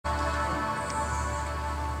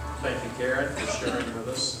Thank you, Karen, for sharing with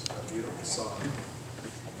us a beautiful song.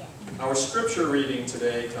 Our scripture reading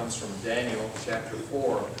today comes from Daniel chapter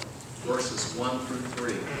 4, verses 1 through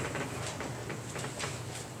 3.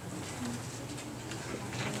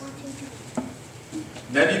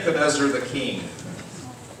 Nebuchadnezzar the king.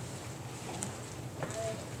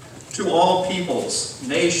 To all peoples,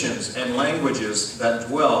 nations, and languages that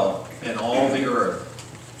dwell in all the earth,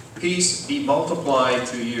 peace be multiplied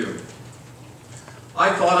to you. I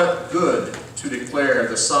thought it good to declare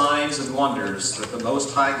the signs and wonders that the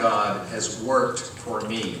Most High God has worked for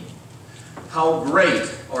me. How great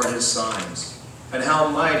are his signs, and how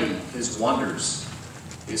mighty his wonders.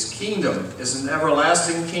 His kingdom is an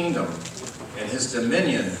everlasting kingdom, and his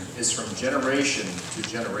dominion is from generation to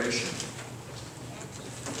generation.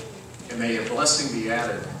 And may a blessing be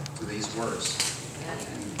added to these words.